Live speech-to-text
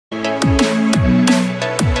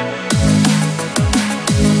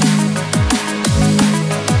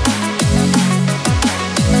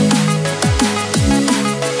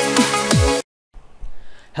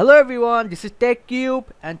Hello everyone, this is TechCube,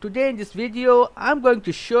 and today in this video I'm going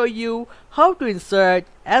to show you how to insert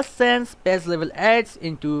AdSense page level ads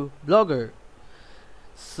into Blogger.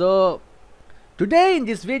 So today in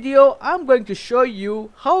this video I'm going to show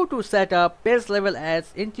you how to set up page level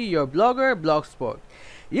ads into your Blogger blogspot.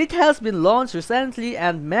 It has been launched recently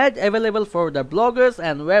and made available for the bloggers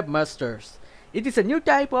and webmasters. It is a new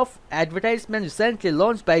type of advertisement recently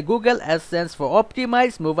launched by Google Adsense for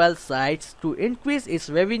optimized mobile sites to increase its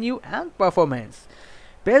revenue and performance.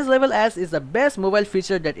 Page level ads is the best mobile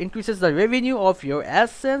feature that increases the revenue of your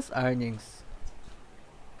AdSense earnings.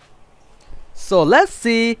 So let's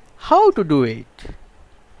see how to do it.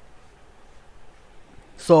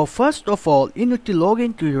 So first of all, you need to log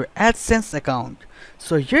into your AdSense account.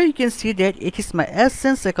 So here you can see that it is my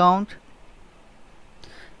AdSense account.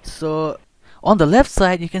 So on the left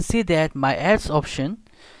side you can see that my ads option.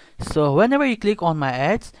 So whenever you click on my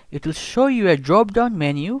ads, it will show you a drop down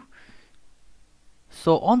menu.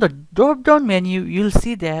 So on the drop down menu you'll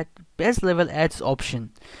see that page level ads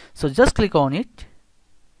option. So just click on it.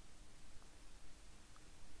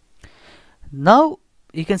 Now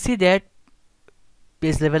you can see that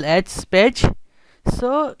page level ads page.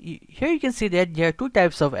 So here you can see that there are two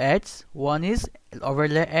types of ads. One is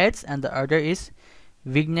overlay ads and the other is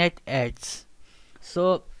vignette ads.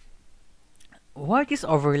 So what is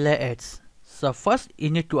overlay ads? So first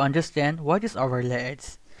you need to understand what is overlay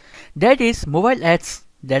ads. That is mobile ads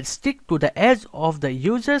that stick to the edge of the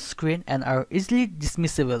user's screen and are easily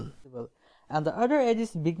dismissible. And the other ad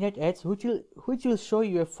is vignette ads, which will show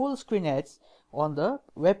you a full screen ads on the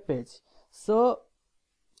web page. So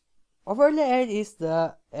overlay ad is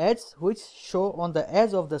the ads which show on the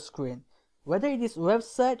edge of the screen, whether it is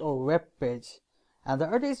website or web page. And the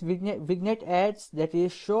other is vignette ads that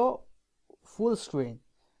is show full screen.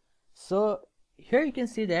 So here you can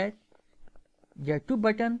see that there are two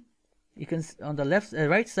buttons. You can on the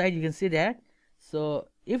right side you can see that. So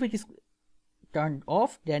if it is turned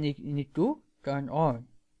off, then you need to turn on.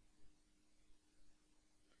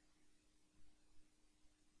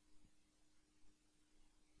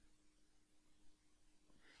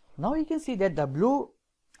 Now you can see that the blue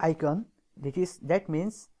icon, that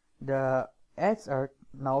means the ads are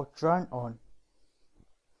now turned on.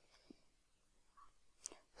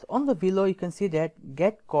 So on the below you can see that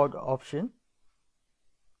get code option.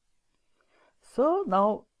 So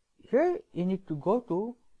now here you need to go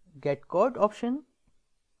to get code option.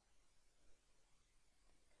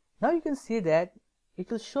 Now you can see that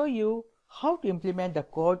it will show you how to implement the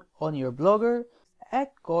code on your Blogger. Add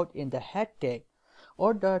code in the head tag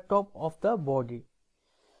or the top of the body.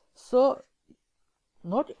 So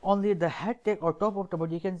not only the head tag or top of the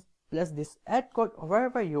body, you can place this add code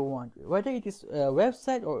wherever you want, whether it is a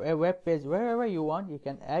website or a web page, wherever you want you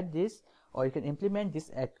can add this or you can implement this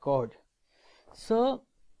add code. So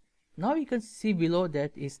now you can see below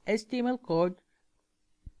that is HTML code.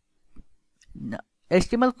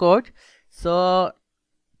 So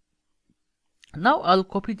now I'll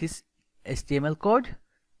copy this HTML code.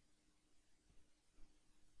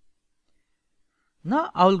 Now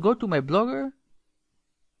I'll go to my Blogger.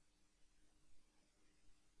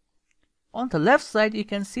 On the left side you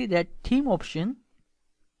can see that theme option.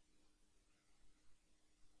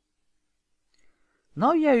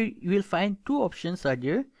 Now here you will find two options are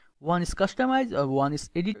there. One is customize or one is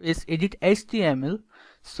edit HTML.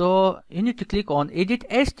 So you need to click on edit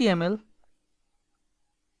HTML.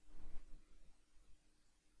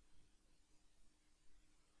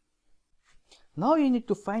 Now you need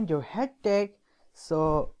to find your head tag.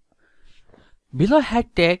 So below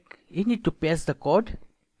head tag you need to paste the code.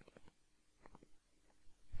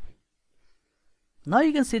 Now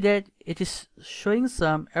you can see that it is showing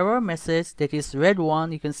some error message, that is red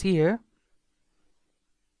one, you can see here.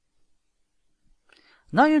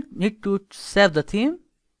 Now you need to save the theme.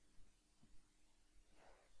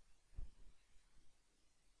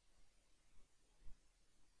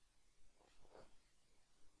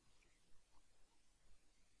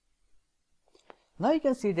 Now you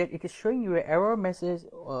can see that it is showing you an error message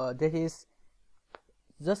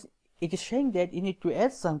it is showing that you need to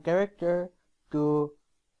add some character to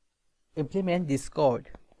implement this code.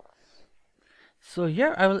 So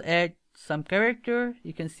here I will add some character.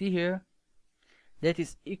 You can see here that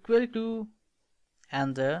is equal to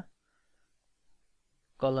and the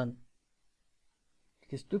colon.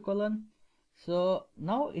 It is 2 colon. So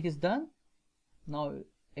now it is done. Now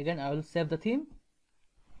again I will save the theme.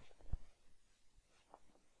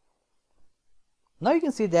 Now you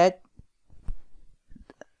can see that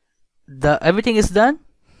everything is done.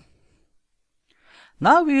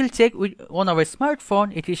 Now we will check on our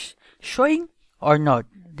smartphone. It is showing or not.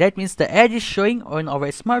 That means the ad is showing on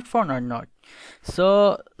our smartphone or not.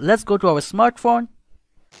 So let's go to our smartphone.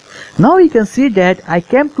 Now you can see that I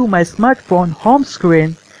came to my smartphone home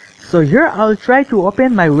screen. So here I'll try to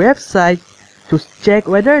open my website to check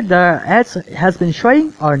whether the ads has been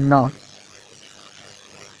showing or not.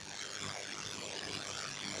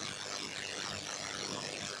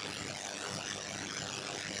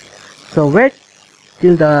 So wait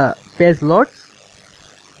till the page loads.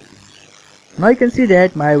 Now you can see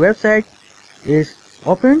that my website is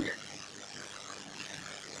opened.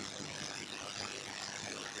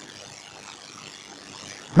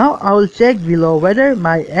 Now I will check below whether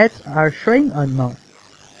my ads are showing or not.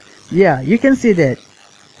 Yeah, you can see that.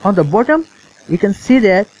 On the bottom, you can see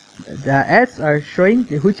that the ads are showing,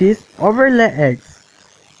 which is overlay ads.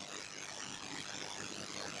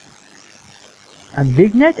 And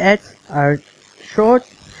vignette ads are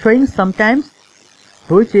showing sometimes,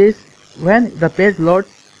 which is when the page loads.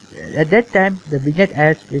 At that time the vignette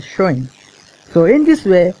ad is showing. So in this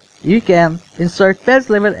way you can insert page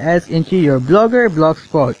level ads into your Blogger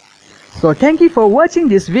blogspot. So thank you for watching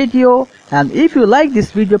this video, and if you like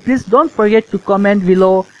this video, please don't forget to comment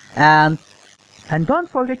below, and don't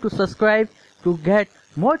forget to subscribe to get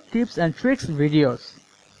more tips and tricks videos.